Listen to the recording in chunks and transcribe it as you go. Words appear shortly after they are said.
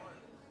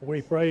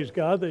We praise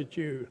God that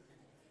you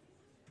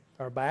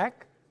are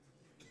back.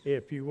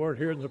 If you weren't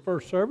here in the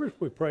first service,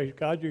 we praise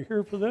God you're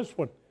here for this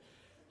one.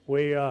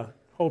 We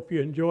hope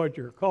you enjoyed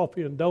your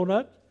coffee and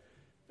donut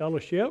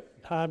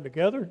fellowship, time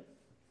together.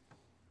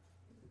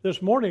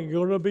 This morning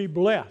you're going to be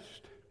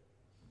blessed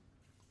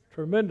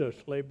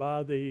tremendously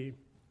by the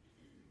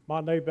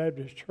Monday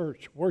Baptist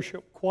Church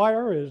worship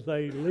choir as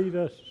they lead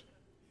us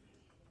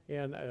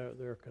in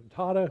their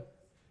cantata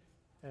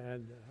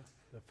and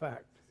the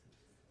fact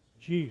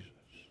Jesus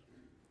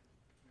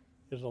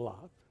is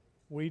alive.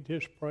 We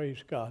just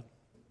praise God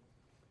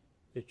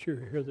that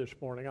you're here this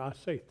morning. I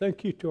say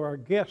thank you to our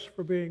guests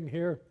for being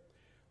here.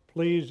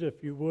 Please,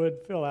 if you would,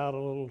 fill out a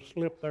little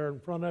slip there in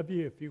front of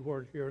you if you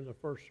weren't here in the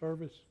first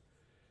service.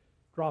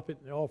 Drop it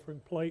in the offering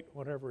plate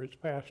whenever it's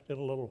passed in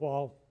a little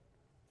while.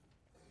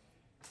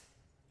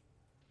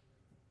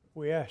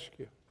 We ask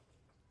you,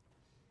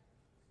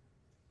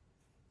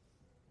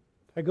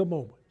 take a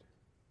moment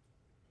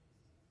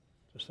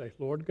to say,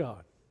 Lord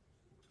God,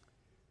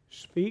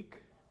 speak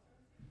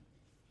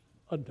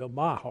unto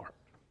my heart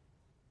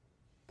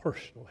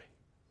personally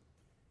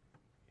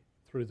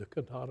through the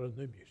cantata and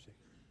the music.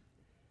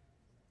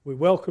 We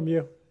welcome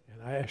you,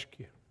 and I ask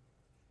you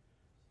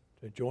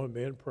to join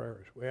me in prayer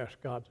as we ask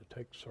God to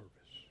take service.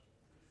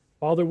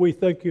 Father, we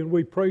thank you and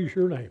we praise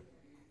your name,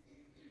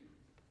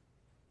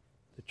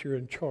 that you're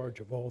in charge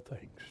of all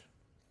things.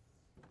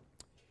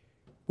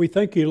 We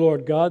thank you,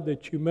 Lord God,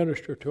 that you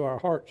minister to our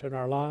hearts and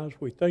our lives.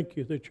 We thank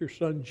you that your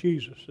Son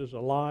Jesus is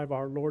alive,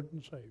 our Lord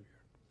and Savior.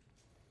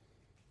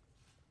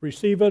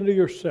 Receive unto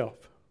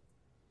yourself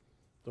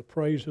the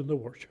praise and the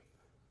worship.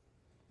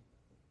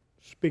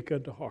 Speak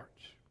unto hearts.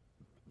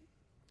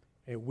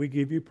 And we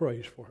give you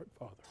praise for it,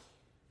 Father.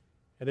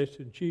 And it's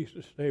in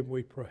Jesus' name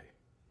we pray.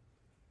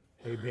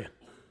 Amen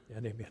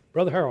and amen.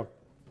 Brother Harold.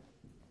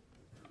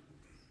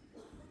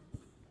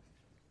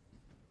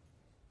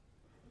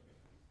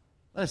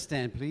 Let us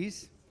stand,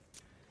 please,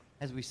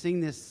 as we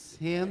sing this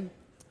hymn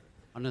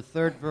on the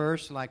third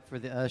verse. I'd like for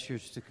the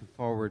ushers to come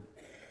forward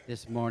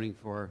this morning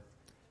for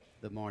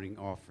the morning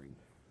offering.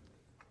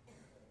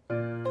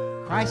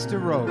 Christ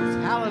arose.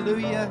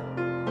 Hallelujah.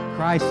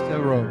 Christ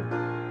arose.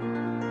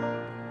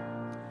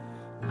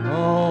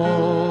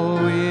 Oh,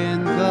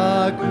 in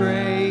the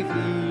grave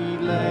he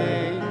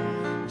lay,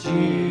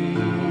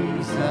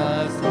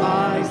 Jesus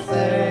my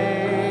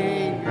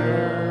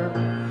Savior,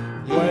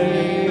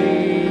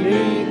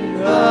 waiting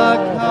the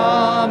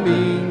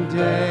coming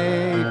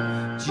day,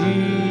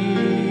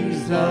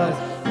 Jesus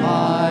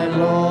my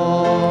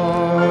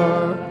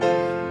Lord.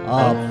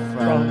 Up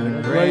from the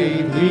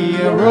grave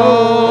he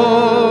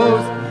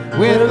arose,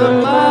 with a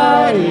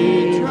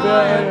mighty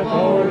triumph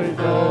o'er his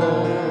foe.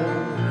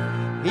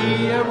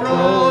 He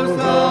arose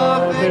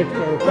a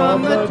victor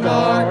from the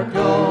dark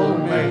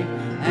domain,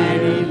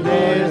 and he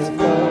lives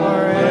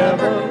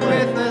forever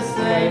with the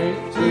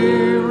saints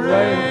to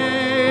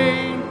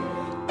reign.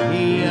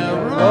 He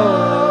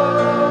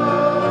arose,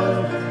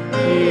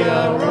 he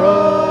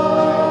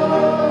arose,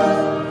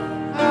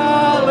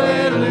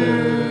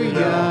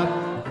 hallelujah,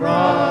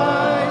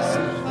 Christ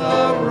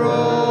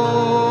arose.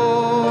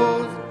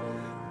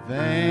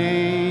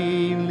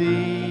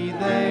 Vainly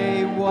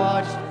they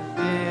watched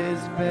his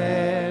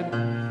bed,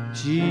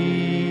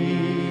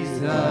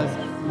 Jesus,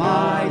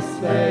 my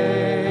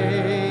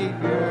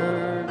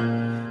Savior.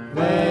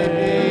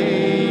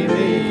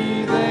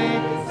 Vainly they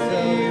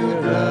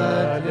sealed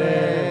the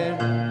dead,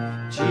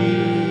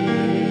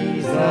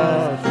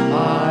 Jesus,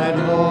 my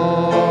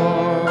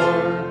Lord.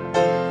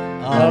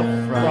 Up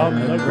from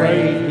the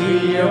grave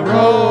he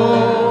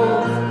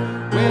arose,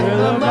 with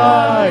a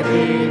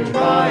mighty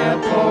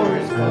triumph o'er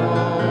his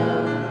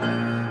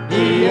foe.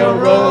 He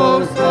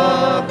arose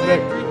the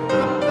victory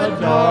from the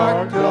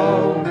dark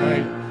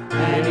domain,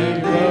 and he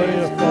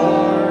lives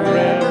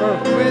forever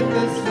with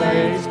the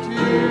saints to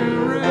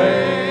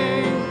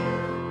reign.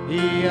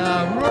 He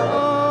arose,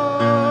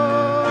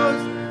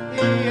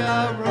 he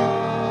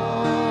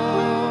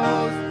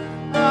arose,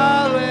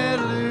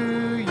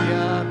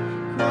 hallelujah,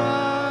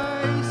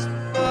 Christ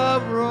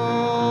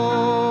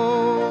arose.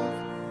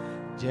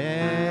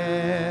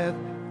 Death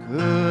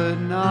could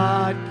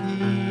not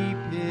keep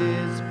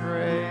his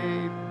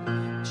prey,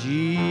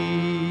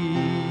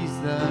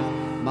 Jesus,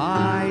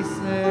 my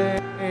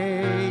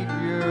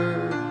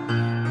Savior.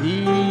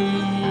 He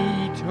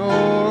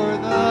tore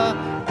the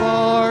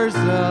bars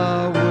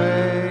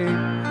away,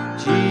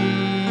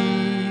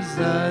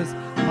 Jesus,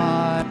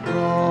 my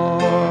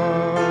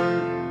Lord.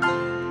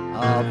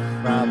 Up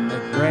from the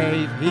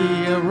grave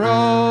he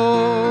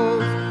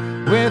arose,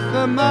 with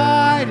a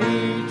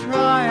mighty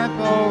triumph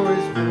o'er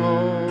his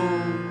foe.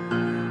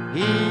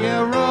 He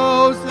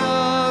arose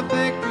a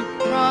victory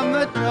from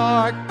the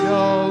dark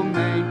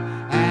domain,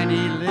 and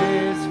he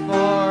lives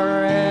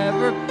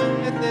forever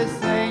with the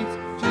saints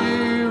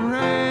to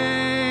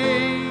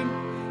reign.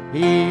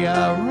 He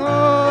arose,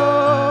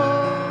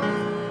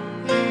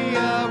 he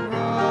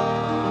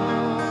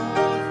arose,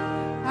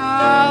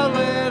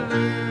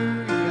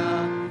 hallelujah,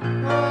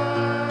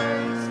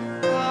 Christ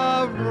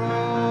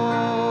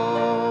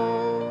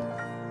arose.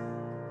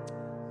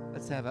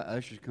 have our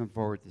ushers come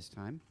forward this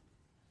time.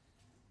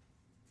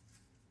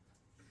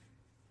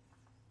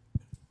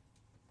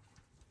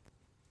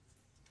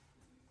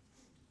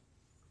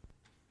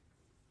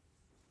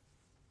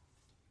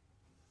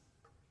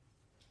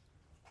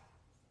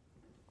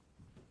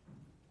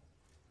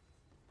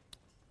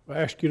 I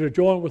ask you to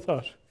join with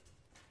us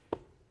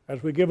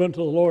as we give unto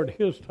the Lord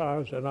His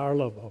tithes and our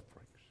love offerings.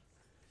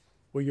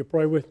 Will you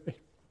pray with me?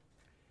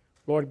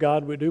 Lord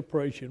God, we do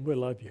praise you and we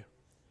love you.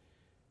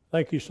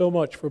 Thank you so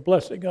much for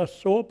blessing us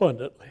so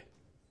abundantly.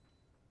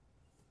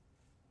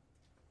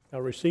 Now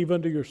receive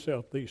unto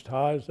yourself these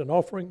tithes and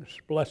offerings.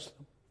 Bless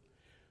them.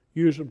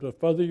 Use them to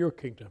further your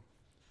kingdom.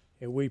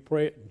 And we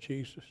pray it in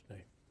Jesus'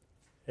 name.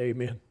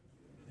 Amen.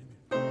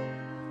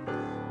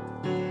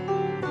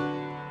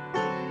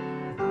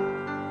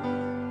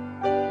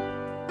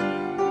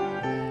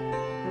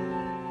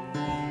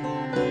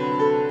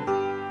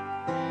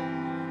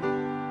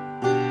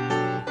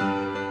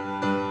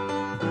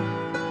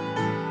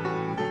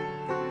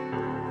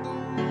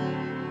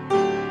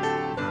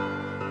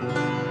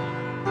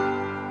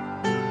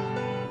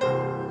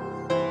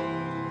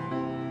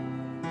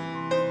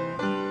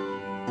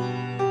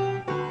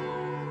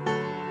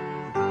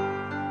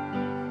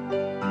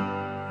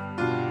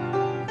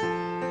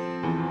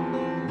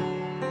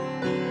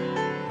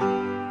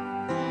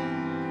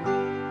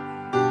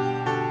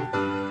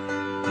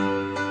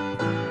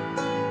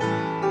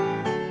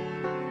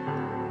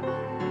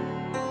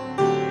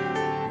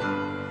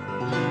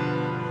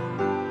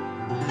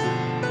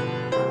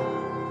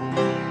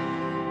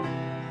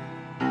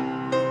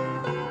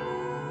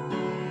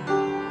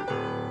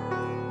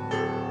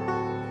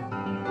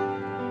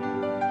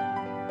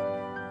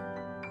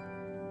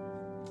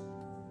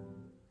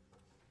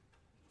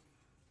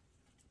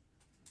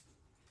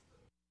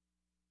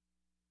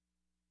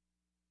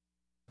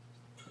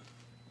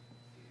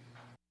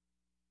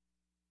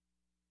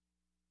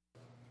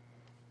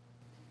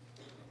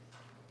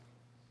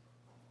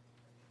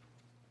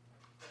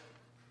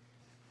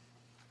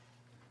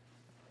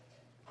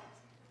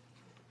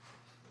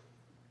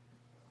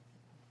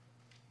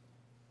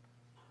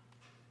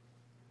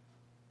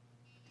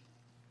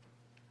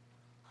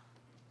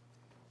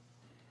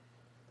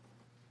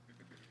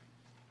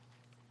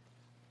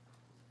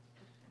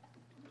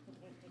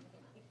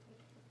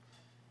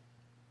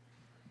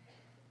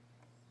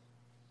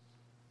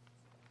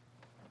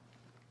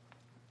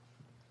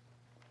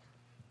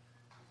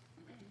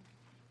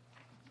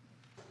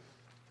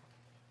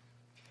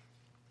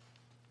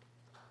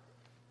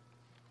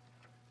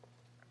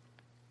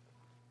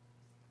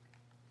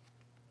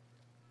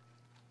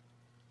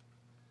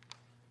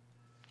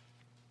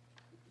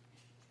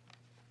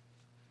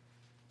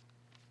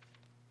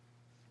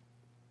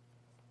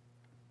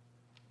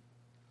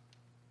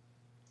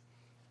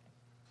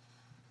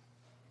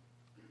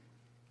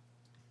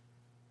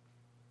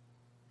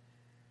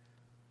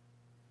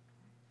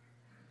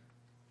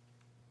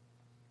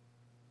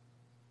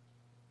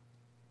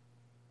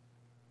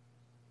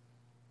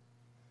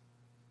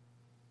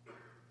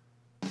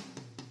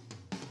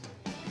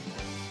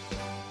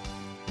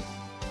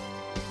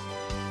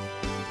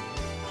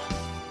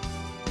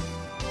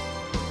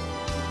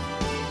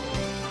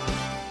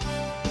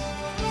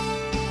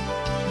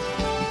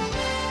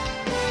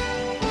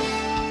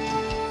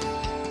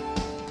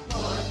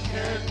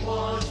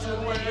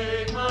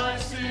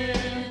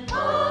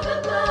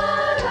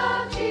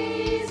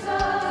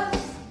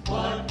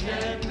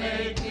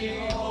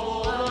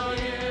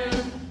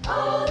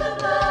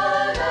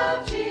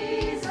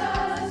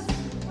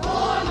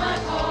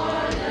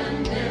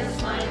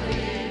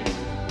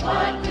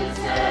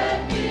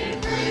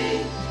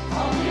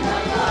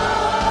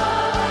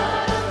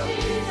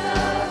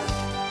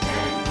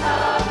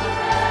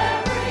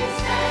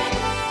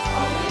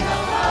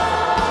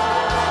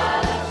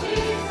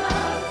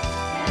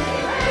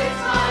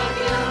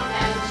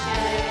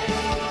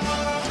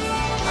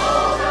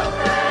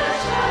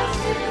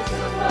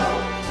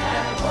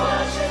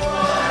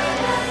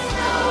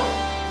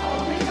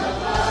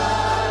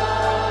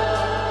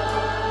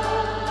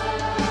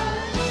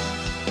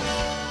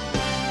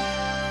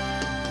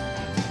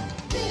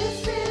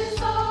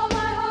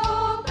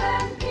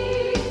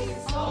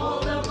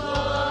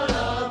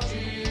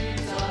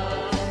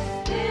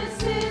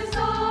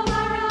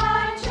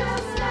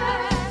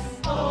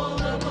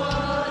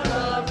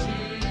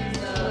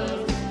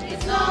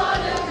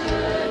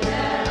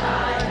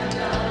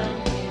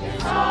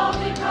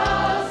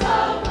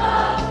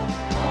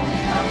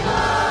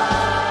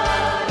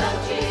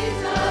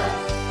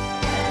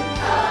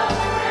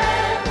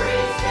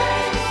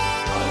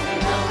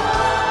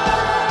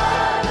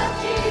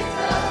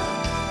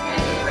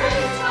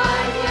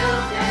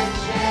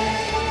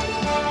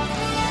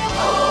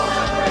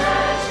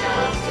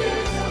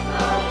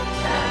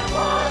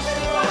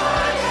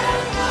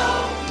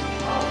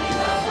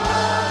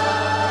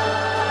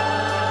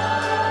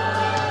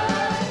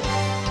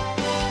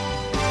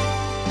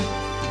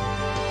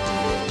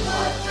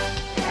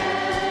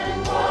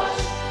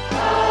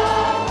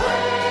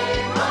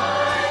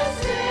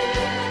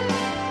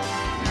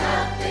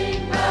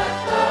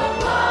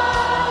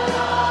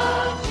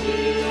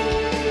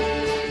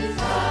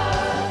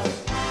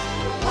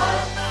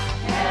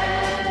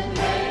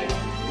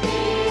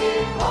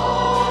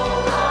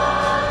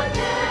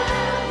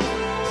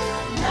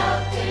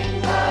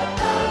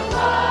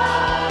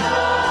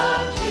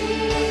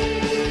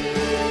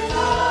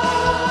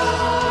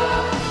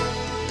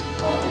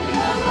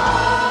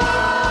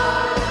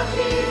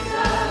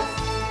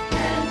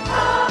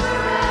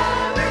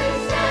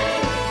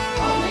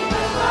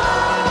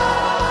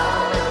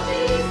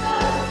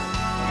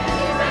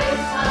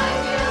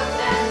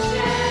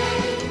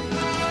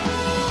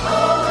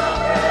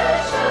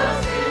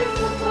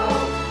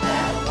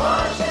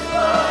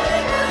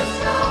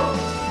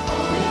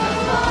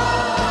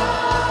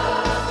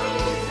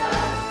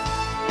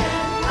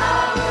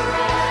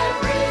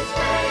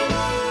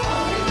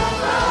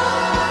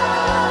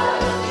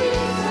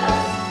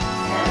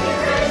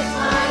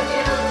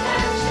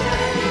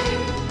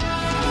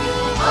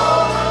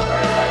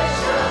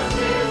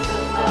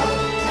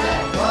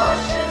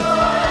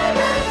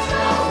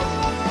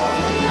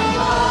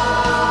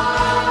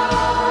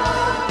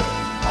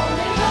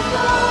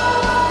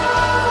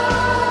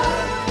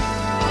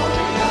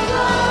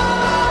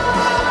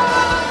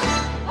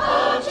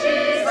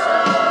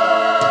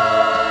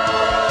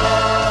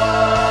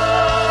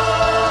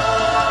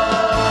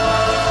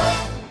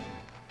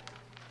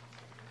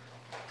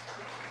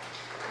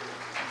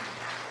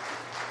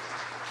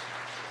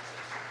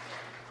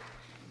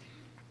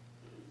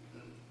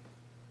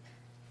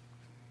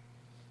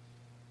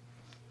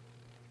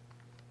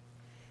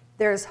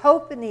 There's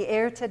hope in the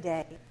air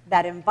today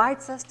that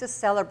invites us to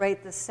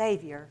celebrate the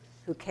Savior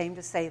who came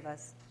to save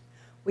us.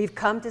 We've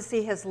come to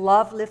see his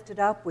love lifted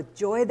up with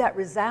joy that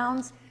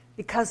resounds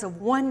because of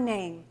one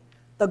name,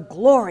 the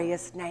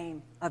glorious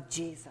name of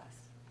Jesus.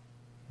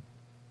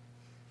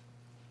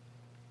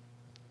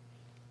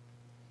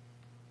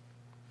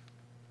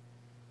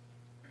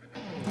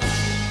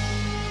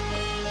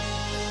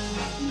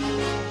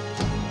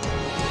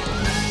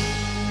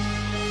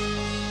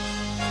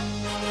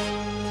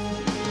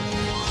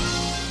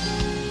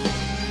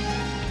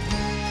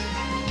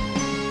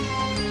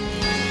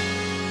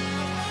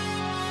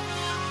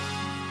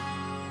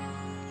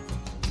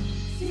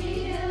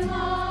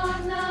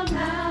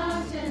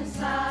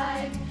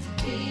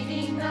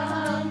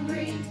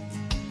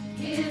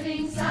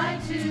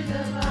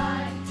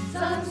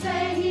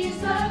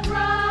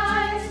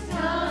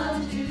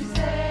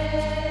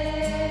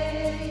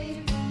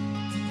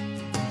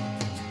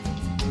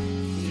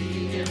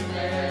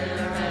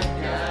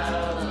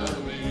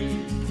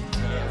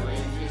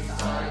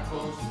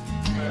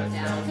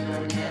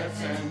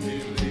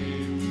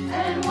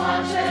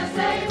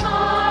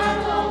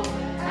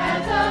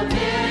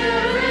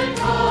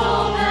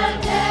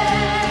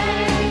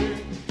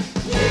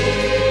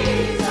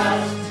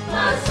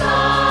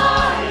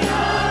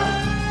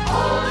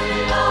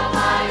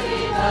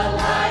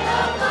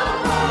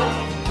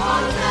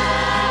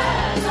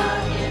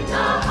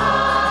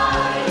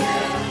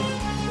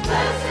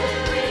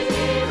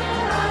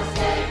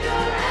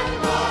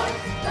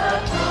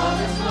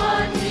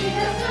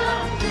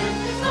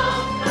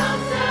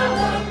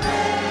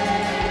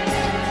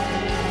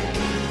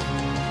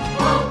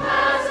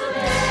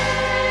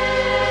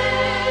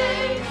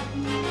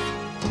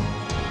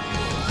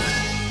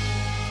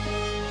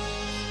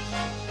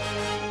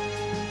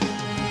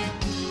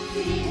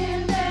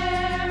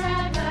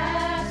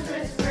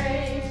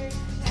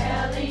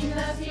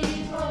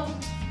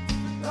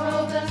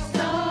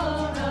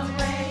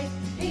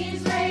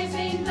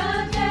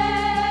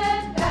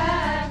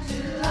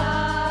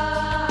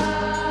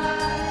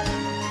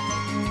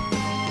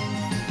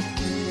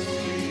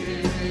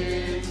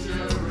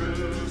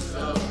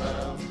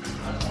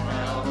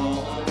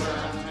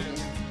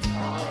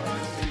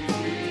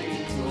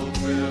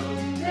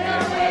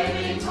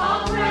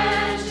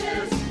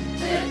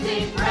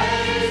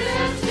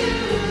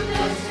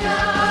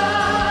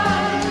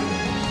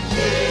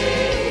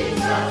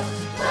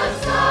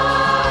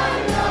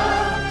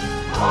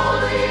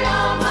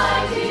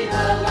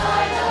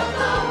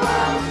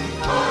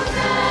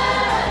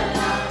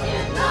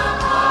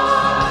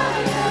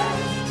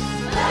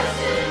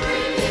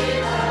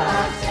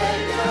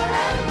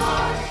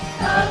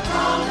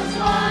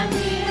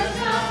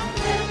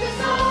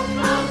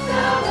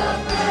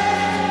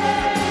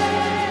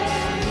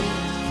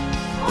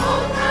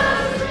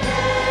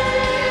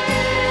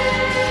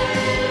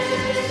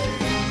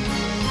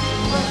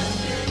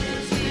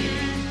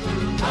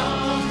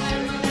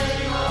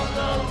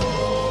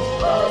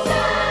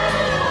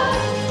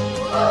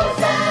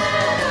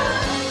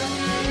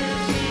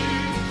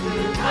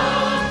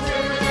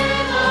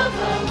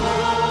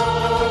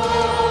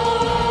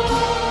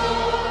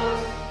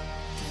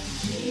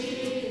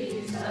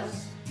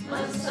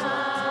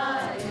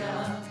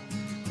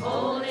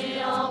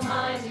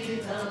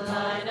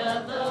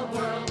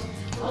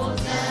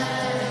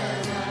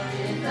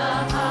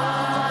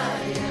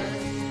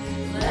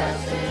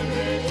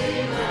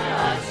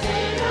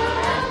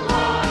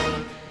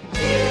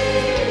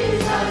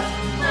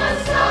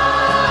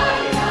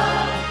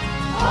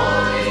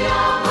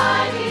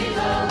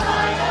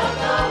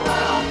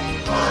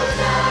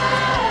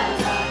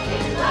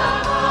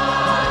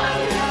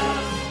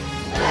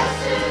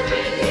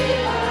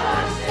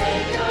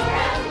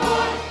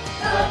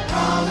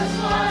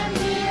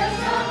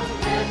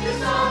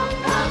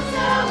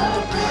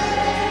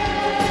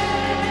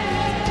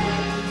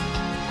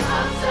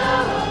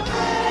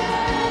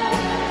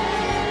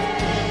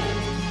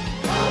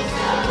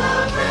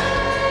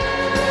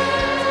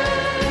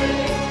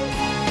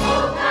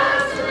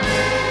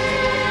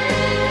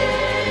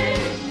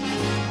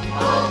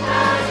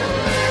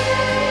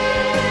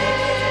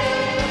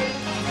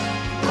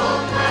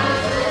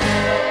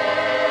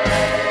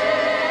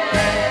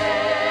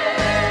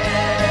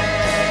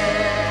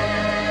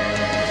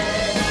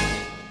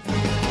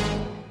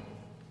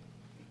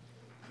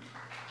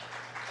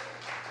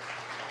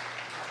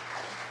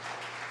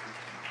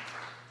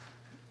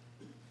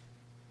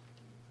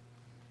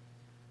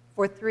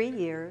 For 3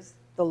 years,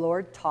 the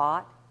Lord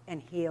taught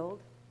and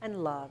healed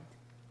and loved.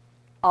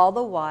 All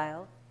the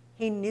while,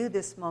 he knew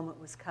this moment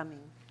was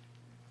coming.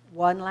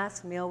 One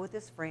last meal with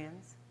his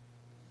friends,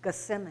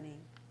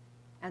 Gethsemane,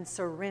 and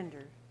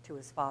surrender to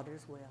his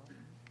Father's will.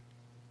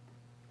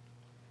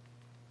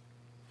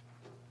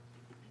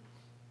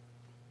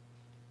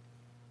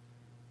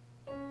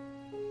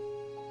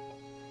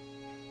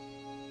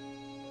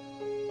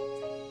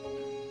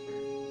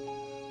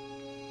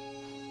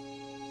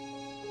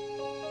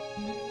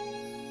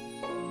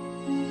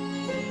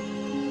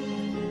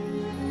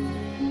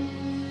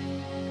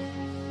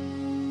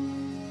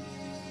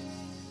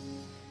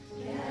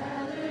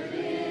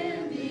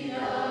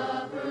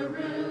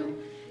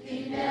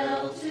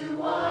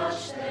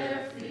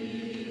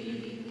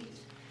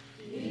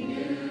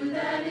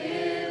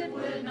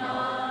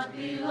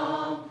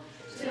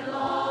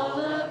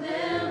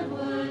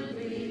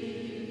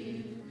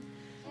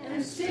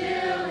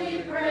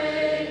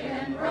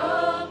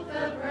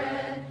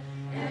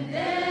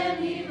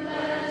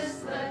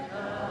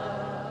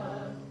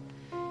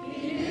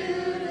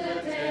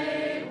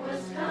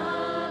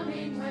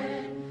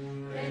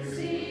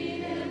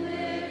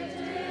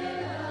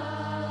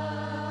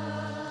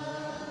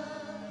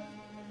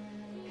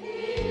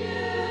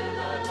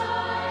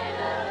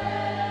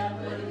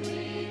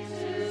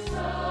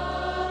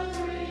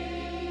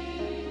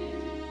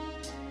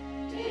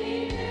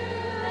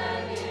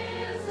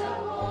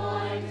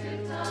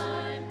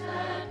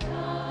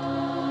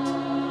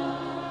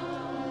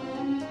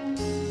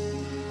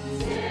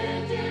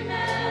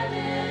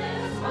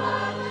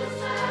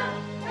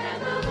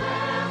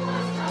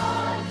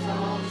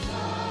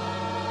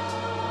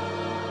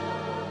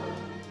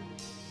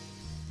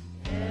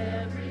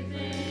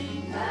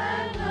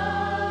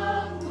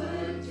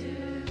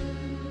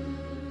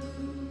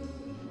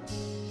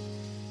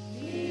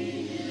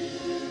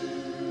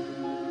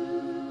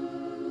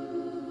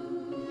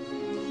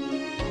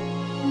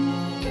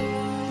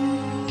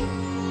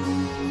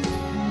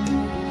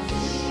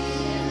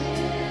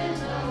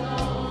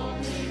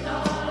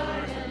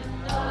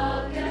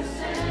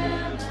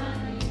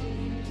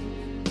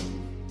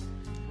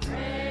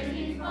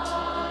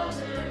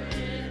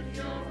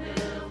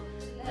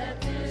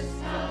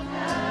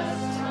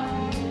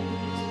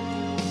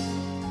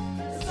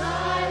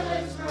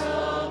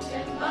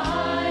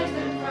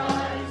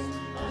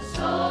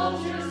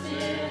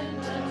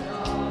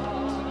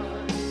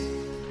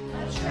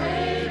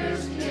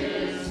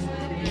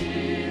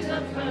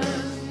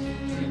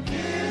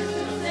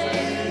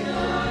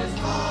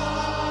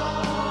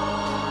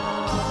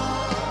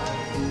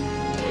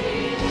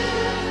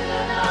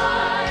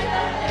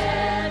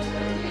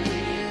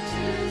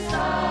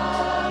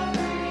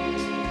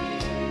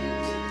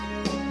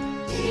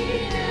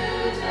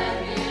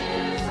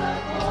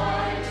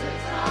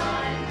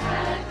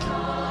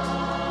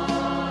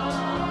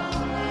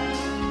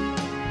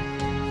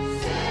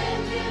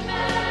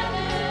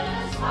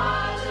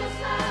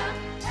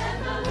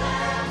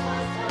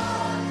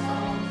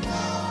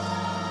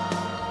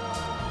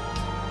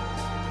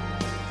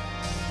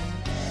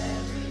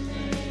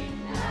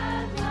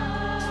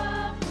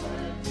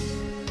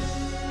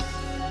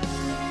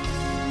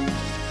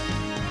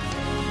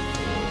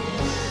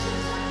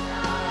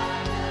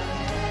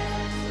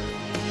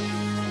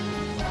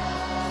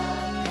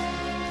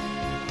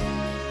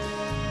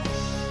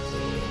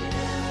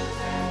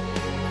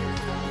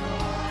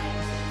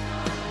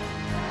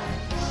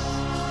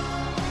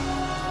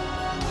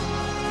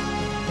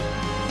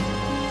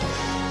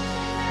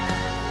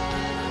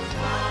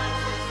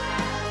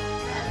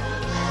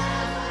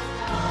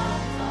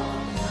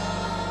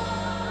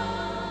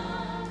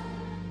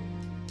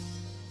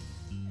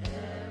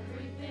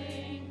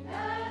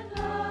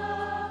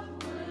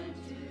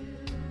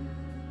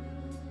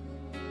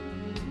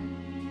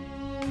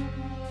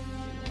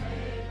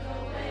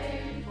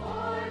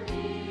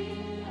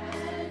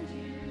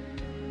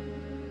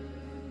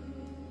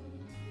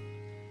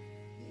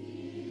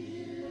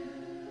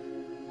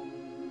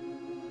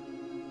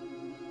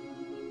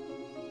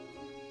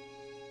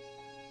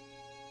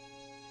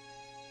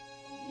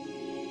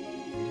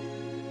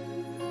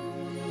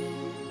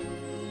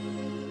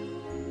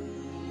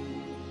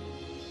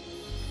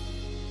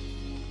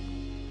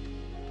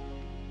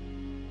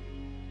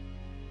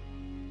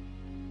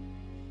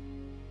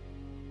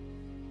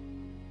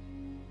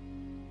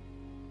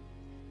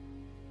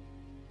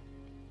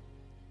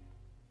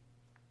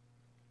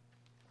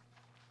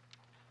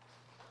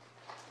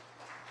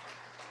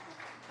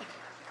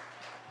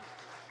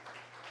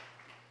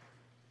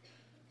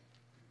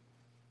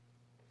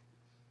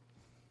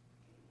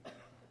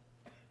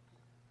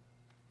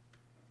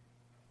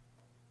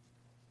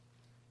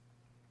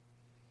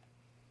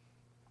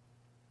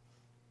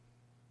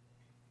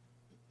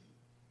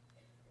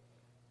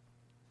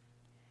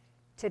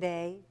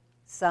 Today,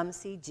 some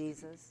see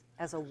Jesus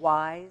as a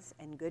wise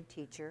and good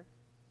teacher.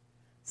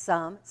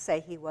 Some say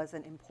he was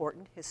an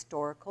important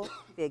historical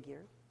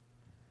figure.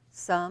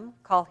 Some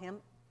call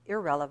him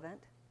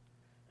irrelevant,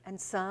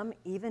 and some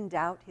even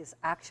doubt his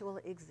actual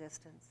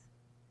existence.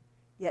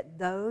 Yet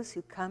those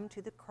who come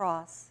to the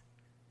cross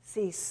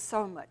see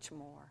so much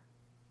more.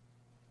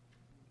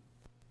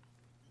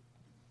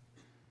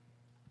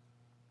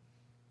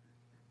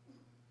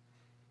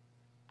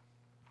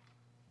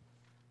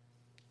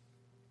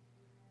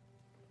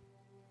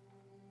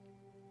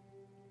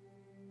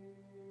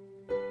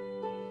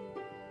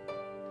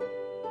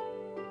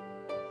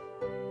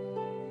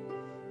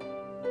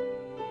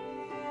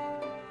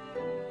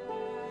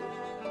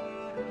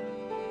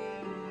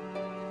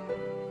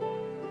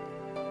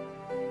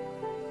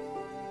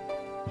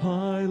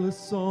 Pilate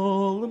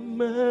saw a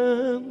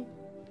man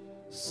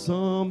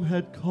some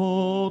had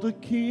called a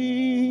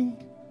king.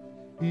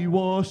 He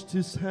washed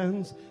his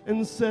hands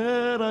and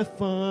said, I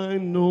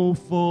find no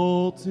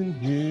fault in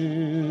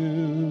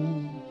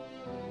him.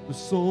 The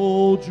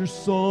soldier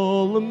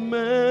saw a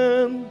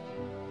man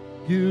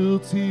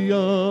guilty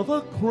of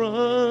a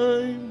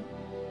crime,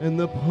 and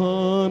the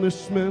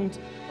punishment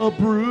a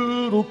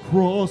brutal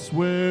cross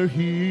where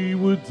he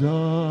would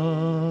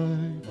die.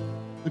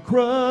 The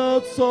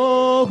crowd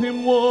saw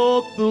him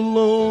walk the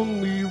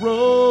lonely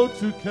road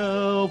to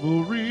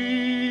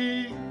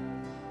Calvary.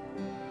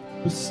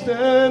 But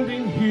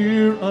standing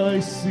here I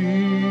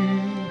see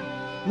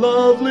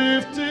love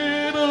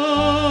lifted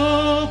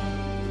up,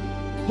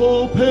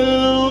 hope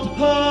held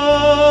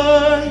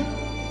high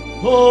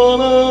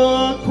on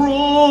a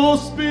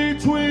cross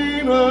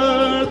between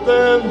earth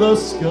and the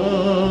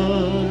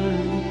sky.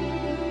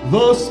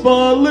 The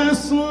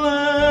spotless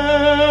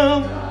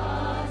Lamb,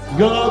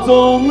 God's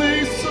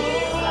only Son,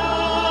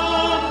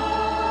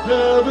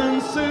 heaven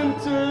sent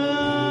down,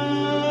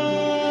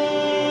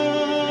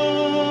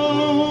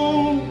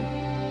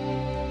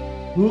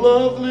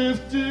 love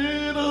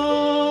lifted up.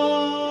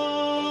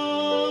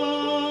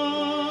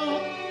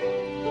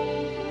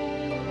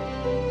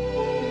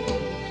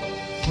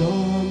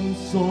 John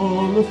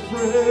saw a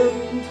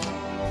friend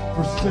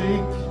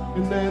forsake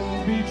and then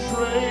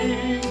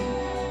betray.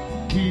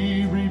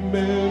 He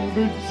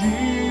remembered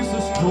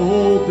Jesus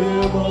told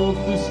them of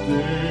this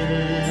day.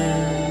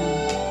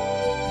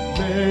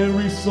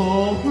 Mary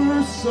saw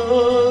her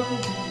son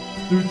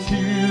through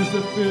tears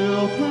that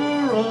filled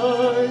her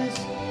eyes.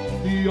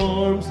 The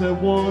arms that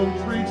once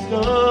reached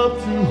up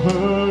to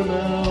her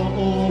now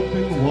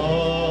open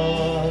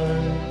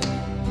wide.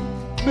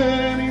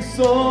 Many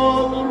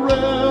saw the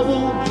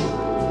rebel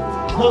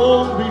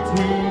hung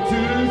between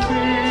two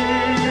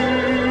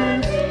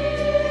thieves.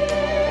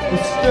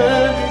 But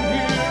standing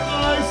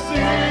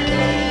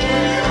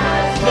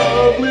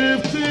love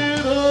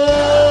lifted up,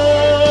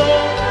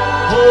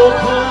 hope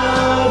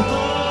held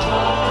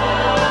high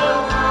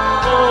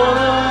on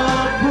a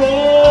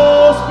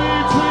cross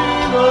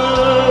between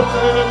earth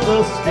and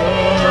the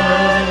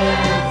sky.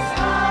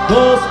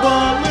 The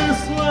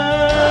spotless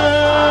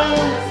Lamb,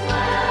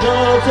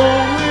 God's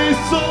only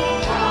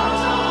Son,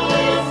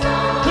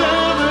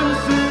 heaven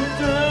sent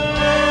down,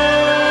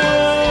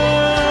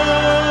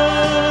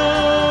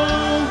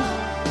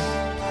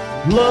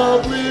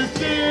 love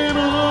lifted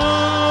up.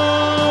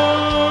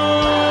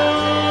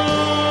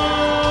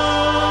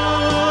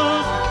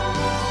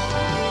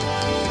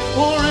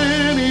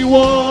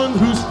 One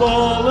who's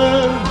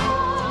fallen,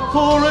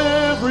 for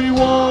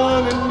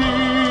everyone in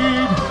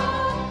need.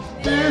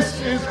 This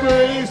is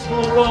grace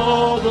for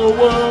all the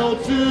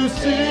world to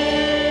see.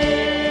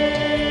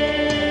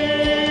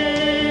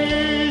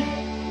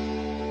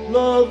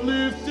 Love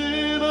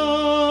lifted up,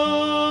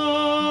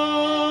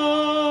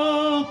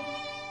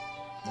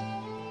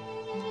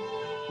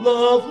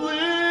 love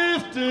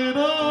lifted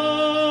up,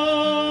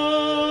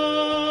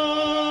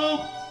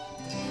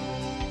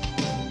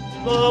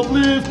 love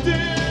lifted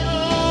up.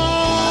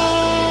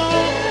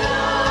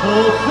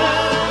 Hope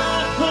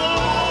held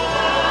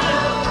high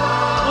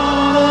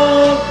on a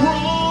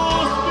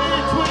cross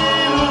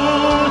between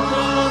earth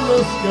and the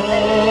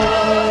sky.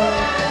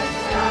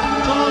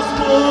 The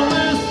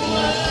spotless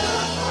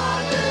Lamb,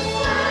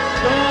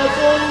 God's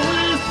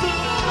only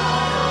Son,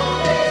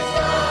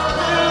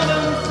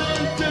 heaven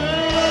sent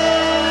down,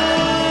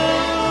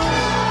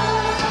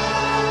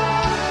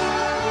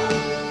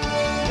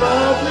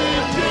 love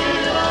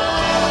lifted up.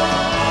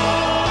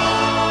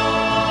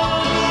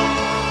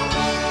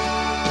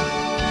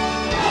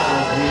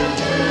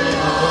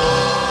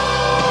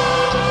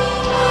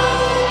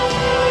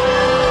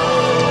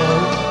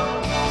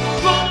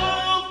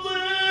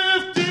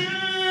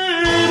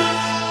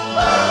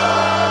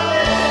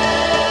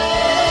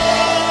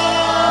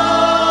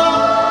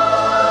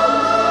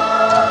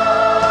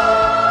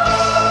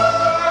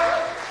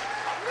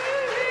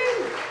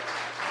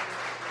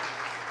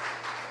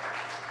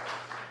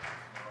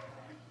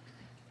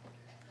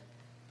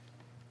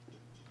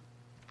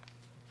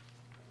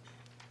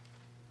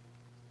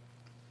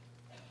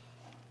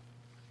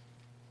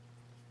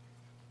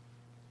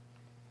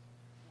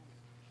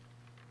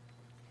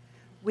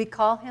 We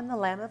call him the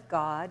Lamb of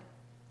God,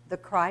 the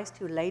Christ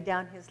who laid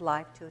down his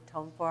life to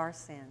atone for our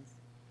sins.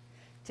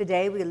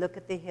 Today we look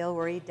at the hill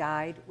where he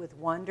died with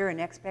wonder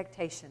and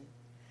expectation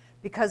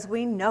because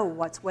we know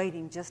what's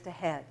waiting just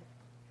ahead.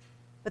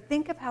 But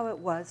think of how it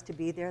was to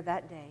be there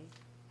that day,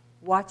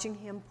 watching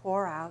him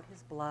pour out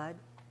his blood,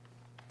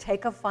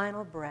 take a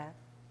final breath,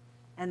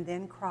 and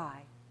then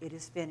cry, "It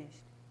is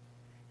finished."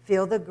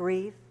 Feel the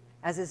grief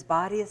as his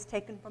body is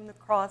taken from the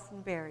cross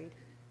and buried.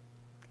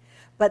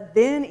 But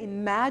then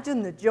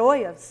imagine the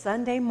joy of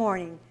Sunday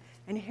morning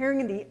and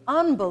hearing the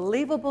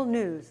unbelievable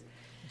news,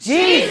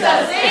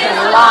 Jesus is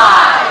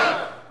alive!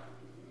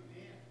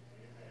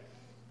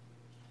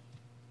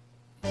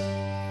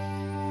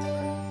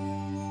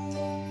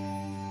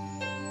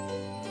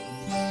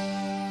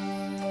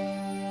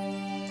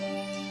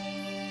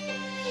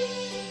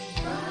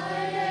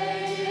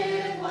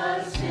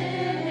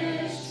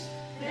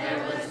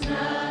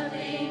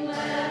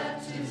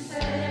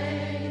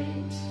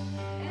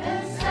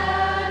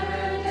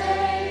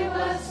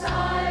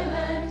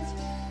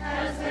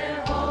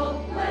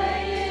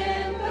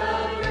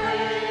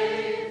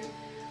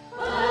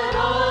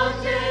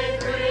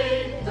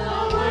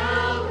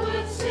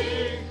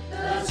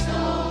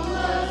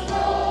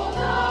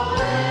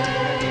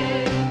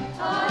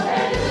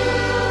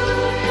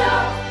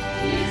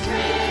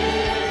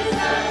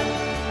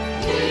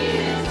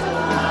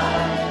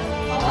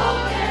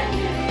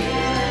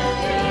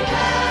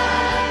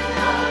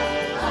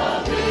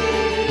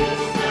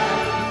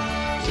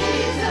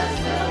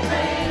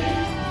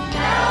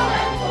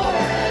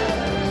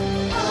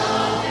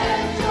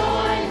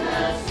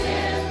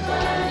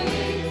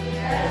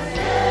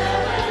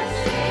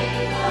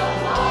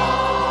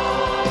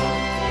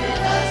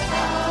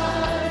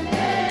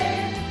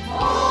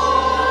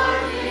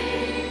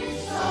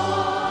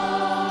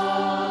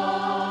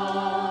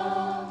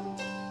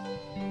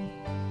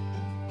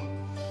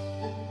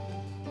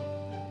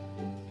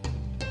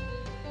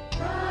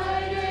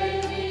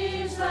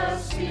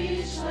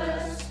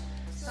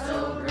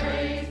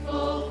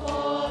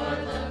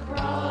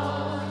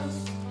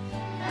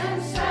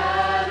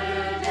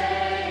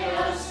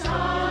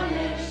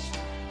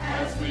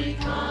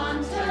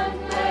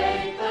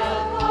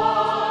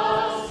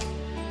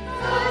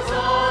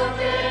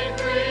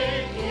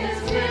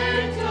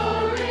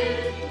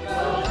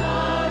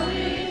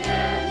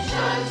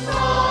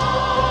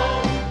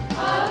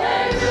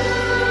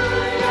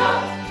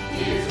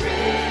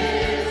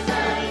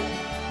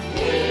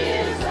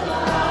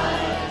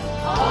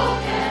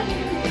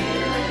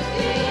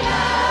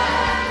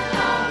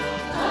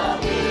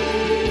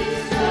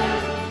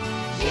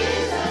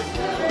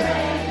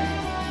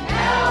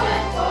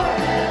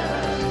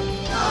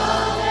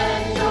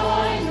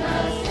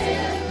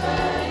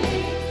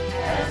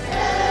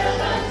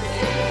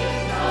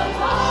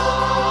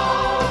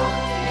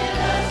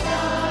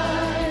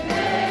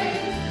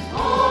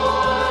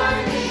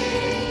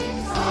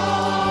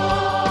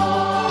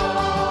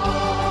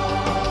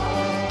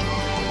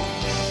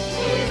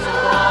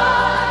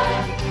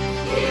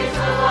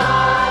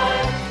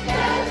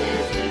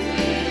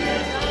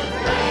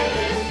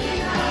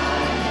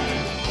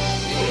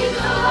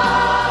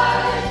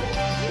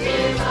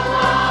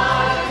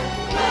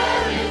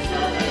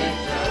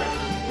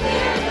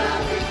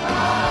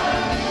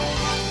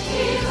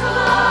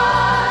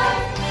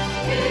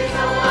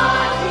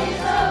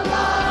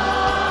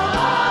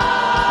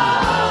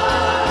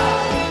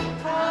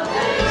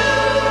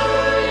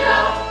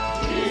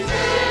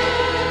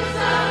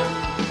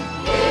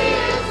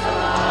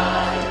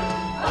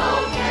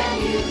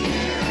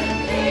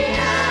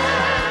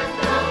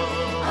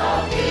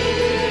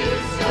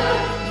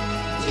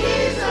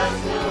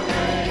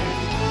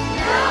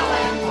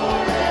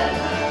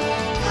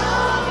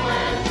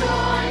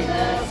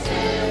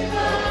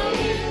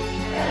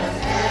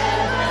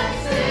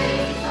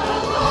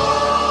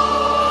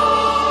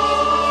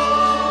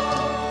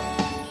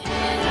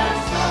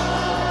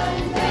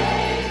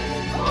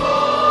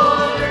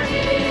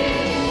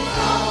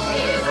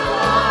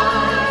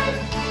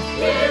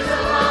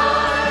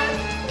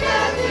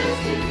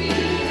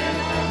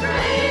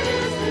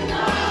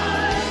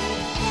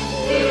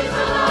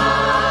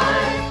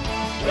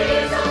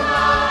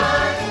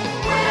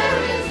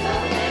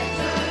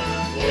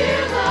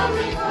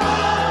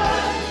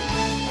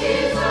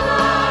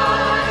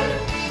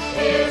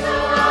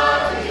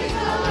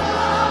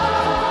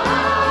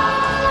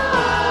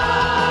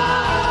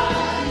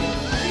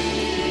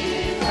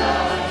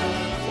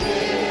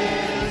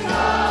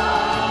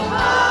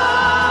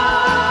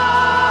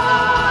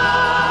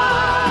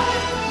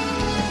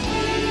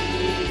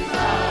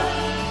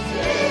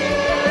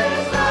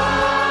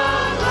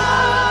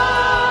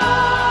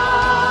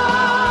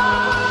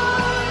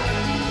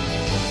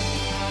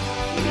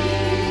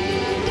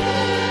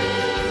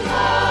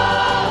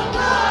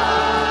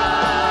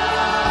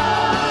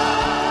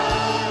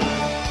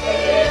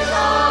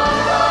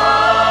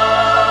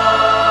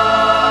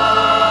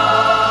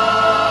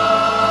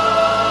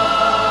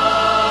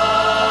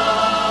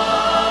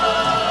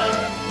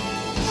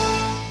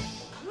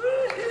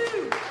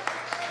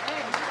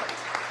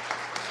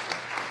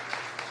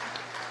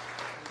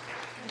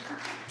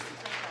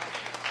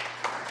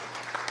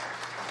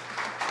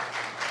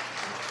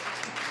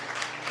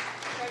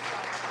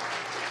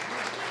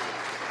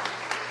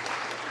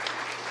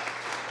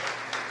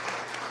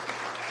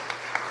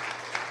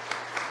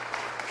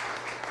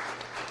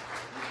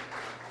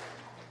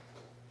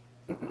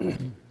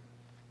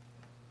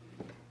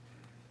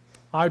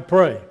 I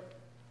pray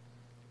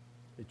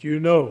that you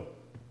know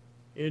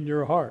in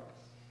your heart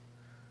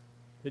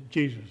that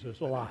Jesus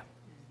is alive.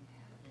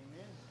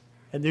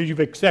 And that you've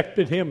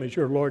accepted him as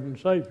your Lord and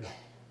Savior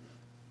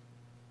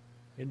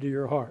into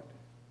your heart.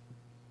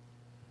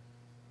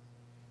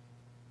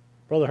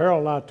 Brother Harold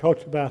and I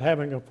talked about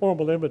having a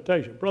formal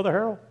invitation. Brother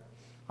Harold,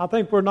 I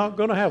think we're not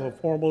going to have a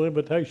formal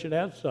invitation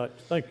as such.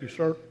 Thank you,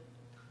 sir.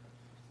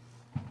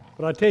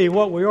 But I tell you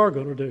what we are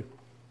going to do.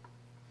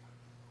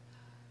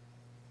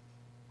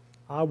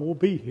 I will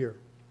be here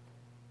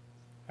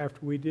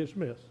after we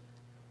dismiss.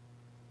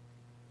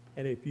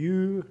 And if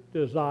you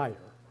desire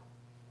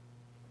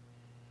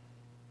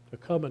to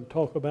come and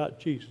talk about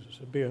Jesus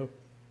and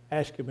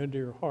ask him into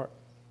your heart,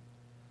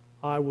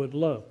 I would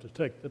love to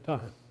take the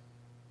time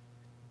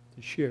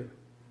to share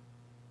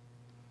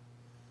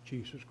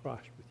Jesus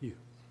Christ with you.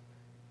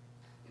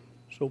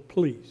 So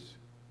please,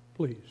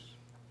 please,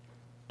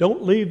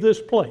 don't leave this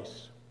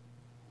place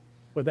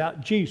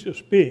without Jesus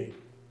being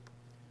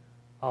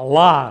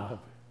alive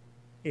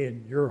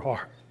in your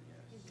heart.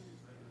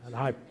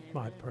 And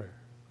my prayer.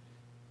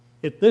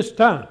 At this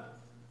time,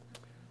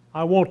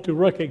 I want to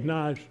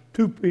recognize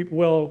two people.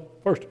 Well,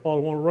 first of all,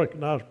 I want to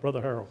recognize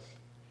Brother Harold.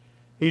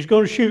 He's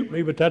going to shoot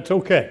me, but that's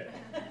okay.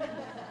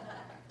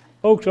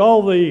 Folks,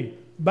 all the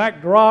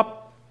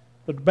backdrop,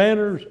 the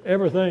banners,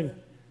 everything,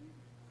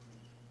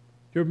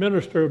 your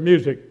minister of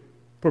music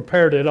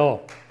prepared it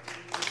all.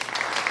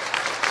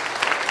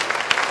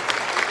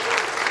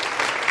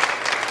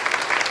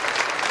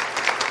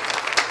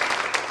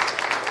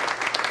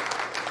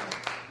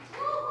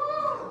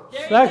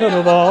 Second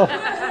of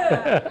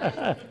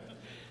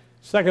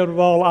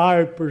all,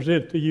 I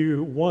present to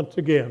you once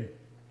again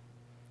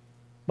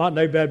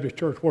Monterey Baptist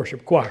Church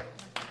Worship Choir.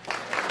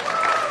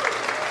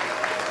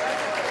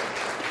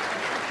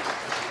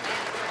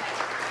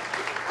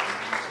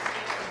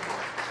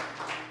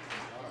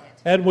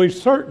 And we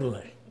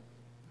certainly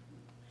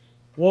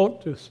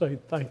want to say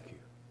thank you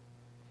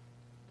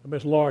to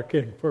Miss Laura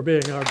King for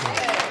being our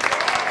guest.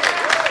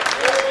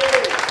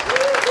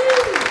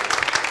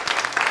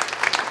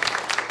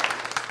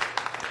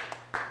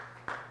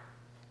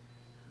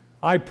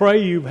 I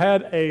pray you've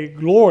had a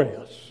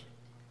glorious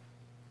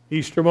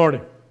Easter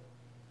morning,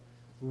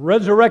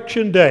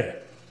 Resurrection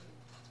Day.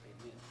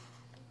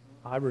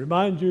 I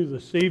remind you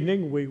this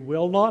evening we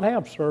will not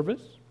have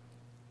service,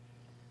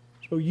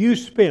 so you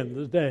spend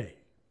the day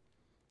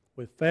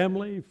with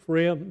family,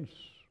 friends,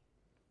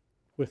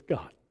 with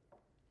God,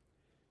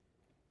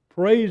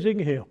 praising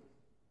him.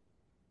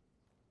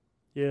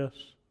 Yes,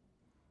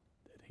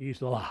 that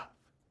he's alive.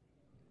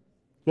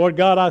 Lord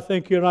God, I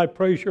thank you and I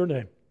praise your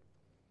name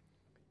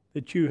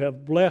that you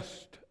have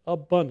blessed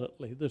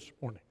abundantly this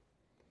morning.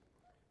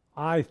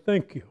 I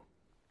thank you,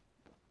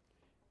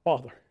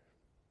 Father,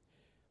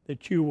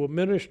 that you will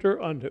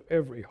minister unto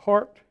every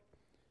heart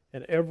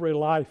and every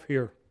life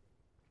here.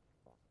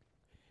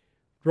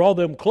 Draw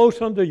them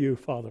close unto you,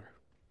 Father.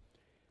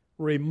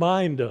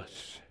 Remind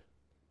us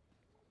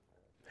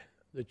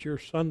that your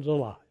Son's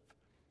alive.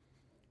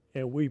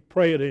 And we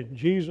pray it in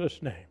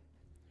Jesus' name.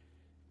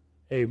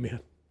 Amen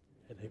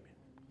and amen.